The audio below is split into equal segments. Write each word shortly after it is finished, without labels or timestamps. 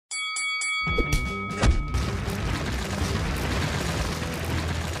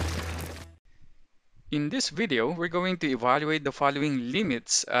In this video, we're going to evaluate the following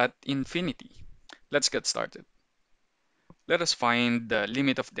limits at infinity. Let's get started. Let us find the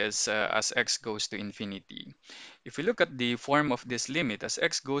limit of this as x goes to infinity. If we look at the form of this limit as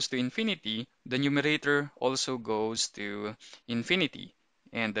x goes to infinity, the numerator also goes to infinity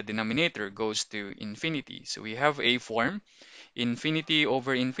and the denominator goes to infinity. So we have a form infinity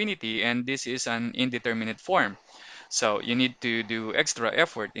over infinity, and this is an indeterminate form. So you need to do extra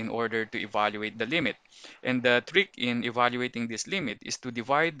effort in order to evaluate the limit. And the trick in evaluating this limit is to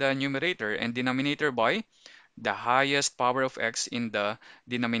divide the numerator and denominator by the highest power of x in the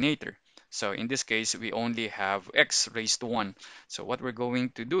denominator. So in this case, we only have x raised to 1. So what we're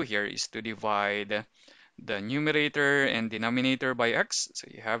going to do here is to divide the numerator and denominator by x. So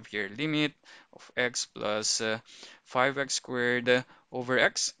you have here limit of x plus 5x squared over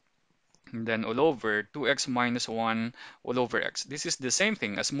x, and then all over 2x minus 1 all over x. This is the same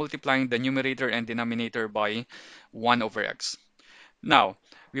thing as multiplying the numerator and denominator by 1 over x. Now,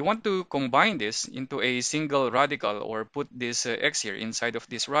 we want to combine this into a single radical or put this x here inside of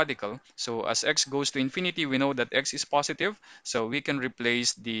this radical. So as x goes to infinity, we know that x is positive. So we can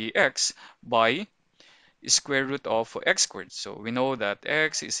replace the x by square root of x squared. So we know that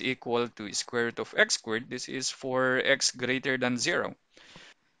x is equal to square root of x squared. This is for x greater than 0.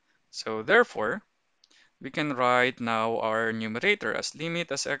 So therefore, we can write now our numerator as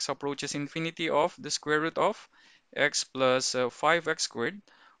limit as x approaches infinity of the square root of x plus 5x squared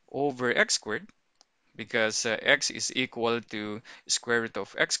over x squared, because x is equal to square root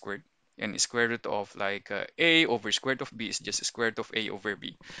of x squared, and square root of a over square root of b is just square root of a over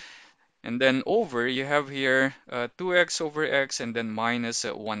b. And then over, you have here 2x over x and then minus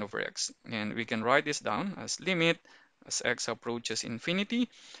 1 over x. And we can write this down as limit as x approaches infinity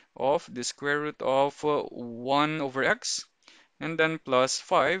of the square root of 1 over x and then plus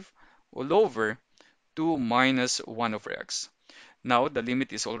 5 all over 2 minus 1 over x. Now the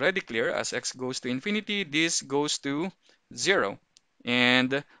limit is already clear. As x goes to infinity, this goes to 0.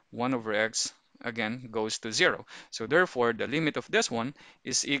 And 1 over x again goes to 0. So therefore, the limit of this one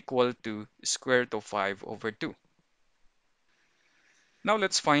is equal to square root of 5 over 2. Now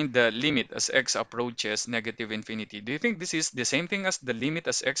let's find the limit as x approaches negative infinity. Do you think this is the same thing as the limit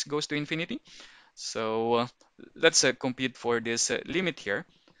as x goes to infinity? So let's compute for this limit here.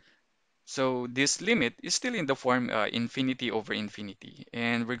 So this limit is still in the form infinity over infinity,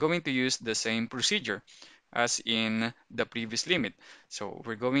 and we're going to use the same procedure as in the previous limit. So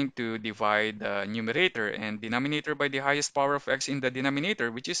we're going to divide the numerator and denominator by the highest power of x in the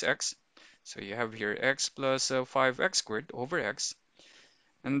denominator, which is x. So you have here x plus 5x squared over x,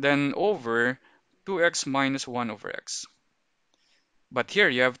 and then over 2x minus 1 over x. But here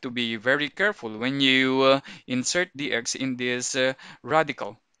you have to be very careful when you insert the x in this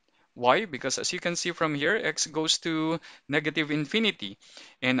radical. Why? Because as you can see from here, x goes to negative infinity.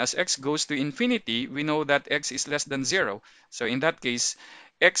 And as x goes to infinity, we know that x is less than 0. So in that case,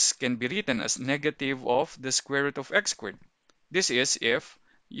 x can be written as negative of the square root of x squared. This is if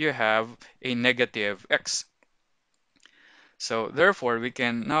you have a negative x. So therefore, we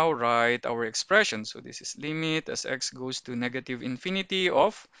can now write our expression. So this is limit as x goes to negative infinity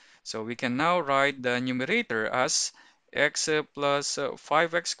of. So we can now write the numerator as x plus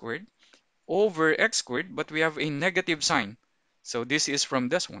 5x squared over x squared, but we have a negative sign. So this is from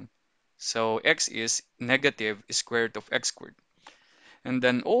this one. So x is negative square root of x squared. And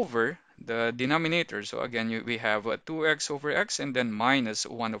then over the denominator. So again, we have 2x over x and then minus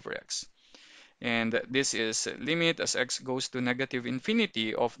 1 over x. And this is limit as x goes to negative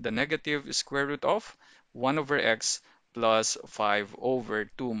infinity of the negative square root of 1 over x plus 5 over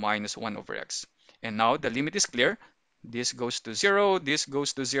 2 minus 1 over x. And now the limit is clear. This goes to 0, this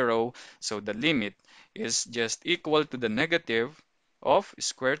goes to 0. So the limit is just equal to the negative of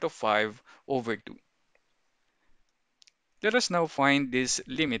square root of 5 over 2. Let us now find this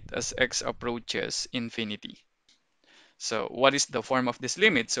limit as x approaches infinity. So what is the form of this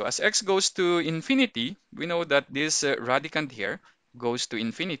limit? So as x goes to infinity, we know that this radicand here goes to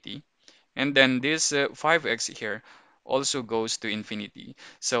infinity. And then this 5x here also goes to infinity.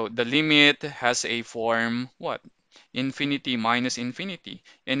 So the limit has a form, what? Infinity minus infinity.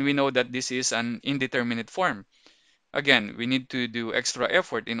 And we know that this is an indeterminate form. Again, we need to do extra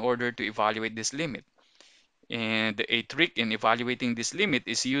effort in order to evaluate this limit. And a trick in evaluating this limit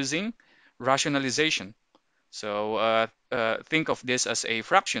is using rationalization. So think of this as a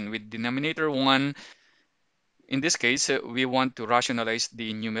fraction with denominator 1. In this case, we want to rationalize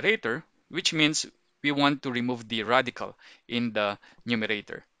the numerator, which means we want to remove the radical in the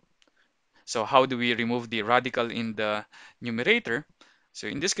numerator. So how do we remove the radical in the numerator? So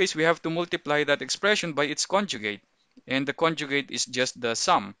in this case, we have to multiply that expression by its conjugate. And the conjugate is just the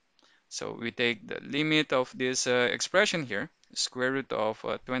sum. So we take the limit of this expression here, square root of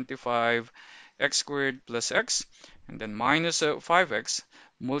 25 x squared plus x, and then minus 5x,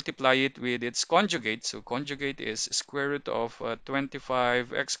 multiply it with its conjugate. So conjugate is square root of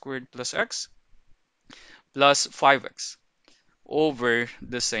 25 x squared plus x plus 5x over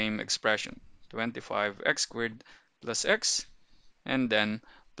the same expression, 25 x squared plus x, and then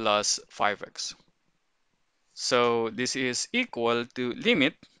plus 5x. So this is equal to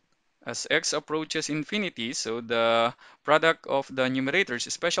limit as x approaches infinity. So the product of the numerators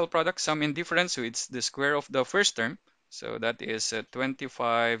is special product, sum and difference. So it's the square of the first term. So that is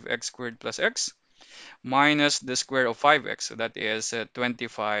 25 x squared plus x minus the square of 5x. So that is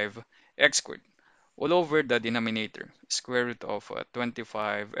 25 x squared all over the denominator, square root of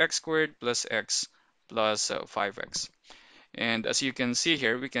 25 x squared plus x plus 5x. And as you can see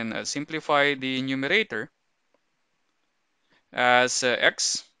here, we can simplify the numerator as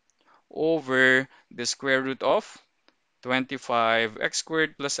x over the square root of 25 x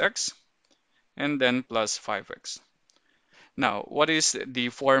squared plus x and then plus 5x. Now, what is the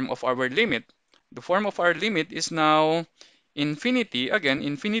form of our limit? The form of our limit is now infinity, again,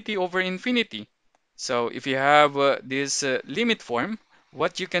 infinity over infinity. So if you have this limit form,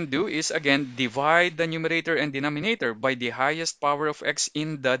 what you can do is, again, divide the numerator and denominator by the highest power of x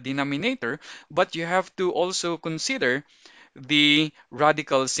in the denominator, but you have to also consider the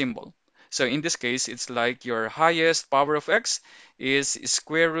radical symbol. So in this case, it's like your highest power of x is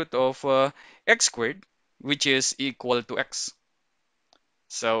square root of x squared, which is equal to x.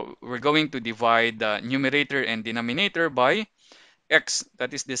 So we're going to divide the numerator and denominator by x.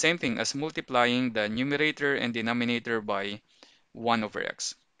 That is the same thing as multiplying the numerator and denominator by 1 over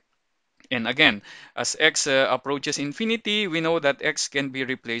x. And again, as x approaches infinity, we know that x can be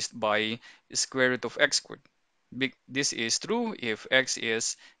replaced by square root of x squared. This is true if x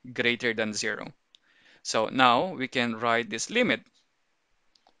is greater than 0. So now we can write this limit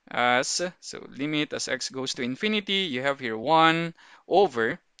as, so limit as x goes to infinity, you have here 1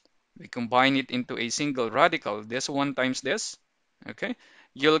 over, we combine it into a single radical, this 1 times this, okay?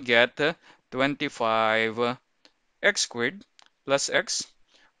 You'll get 25 x squared plus x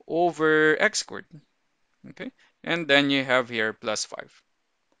over x squared, okay? And then you have here plus 5.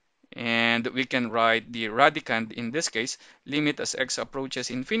 And we can write the radicand in this case, limit as x approaches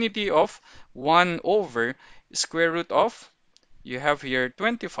infinity of 1 over square root of, you have here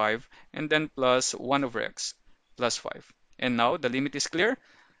 25, and then plus 1 over x, plus 5. And now the limit is clear.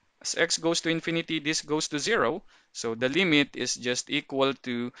 As x goes to infinity, this goes to 0. So the limit is just equal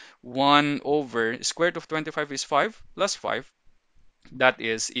to 1 over square root of 25 is 5 plus 5. That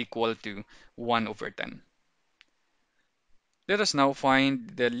is equal to 1 over 10. Let us now find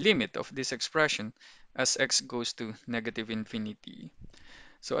the limit of this expression as x goes to negative infinity.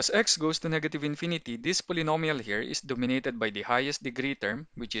 So as x goes to negative infinity, this polynomial here is dominated by the highest degree term,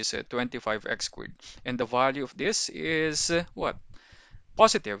 which is 25x squared. And the value of this is what?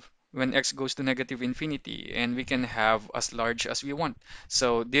 Positive when x goes to negative infinity, and we can have as large as we want.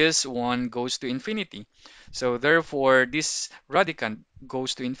 So this one goes to infinity. So therefore, this radicand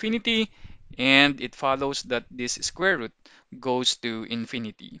goes to infinity, and it follows that this square root goes to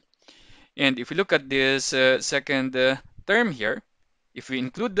infinity. And if we look at this second term here, if we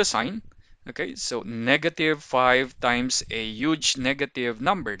include the sign, okay, so negative 5 times a huge negative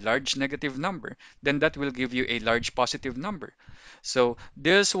number, large negative number, then that will give you a large positive number. So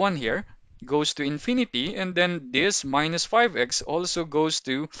this one here goes to infinity, and then this minus 5x also goes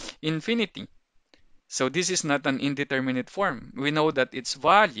to infinity. So this is not an indeterminate form. We know that its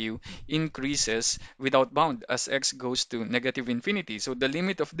value increases without bound as x goes to negative infinity. So the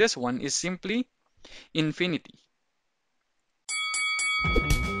limit of this one is simply infinity.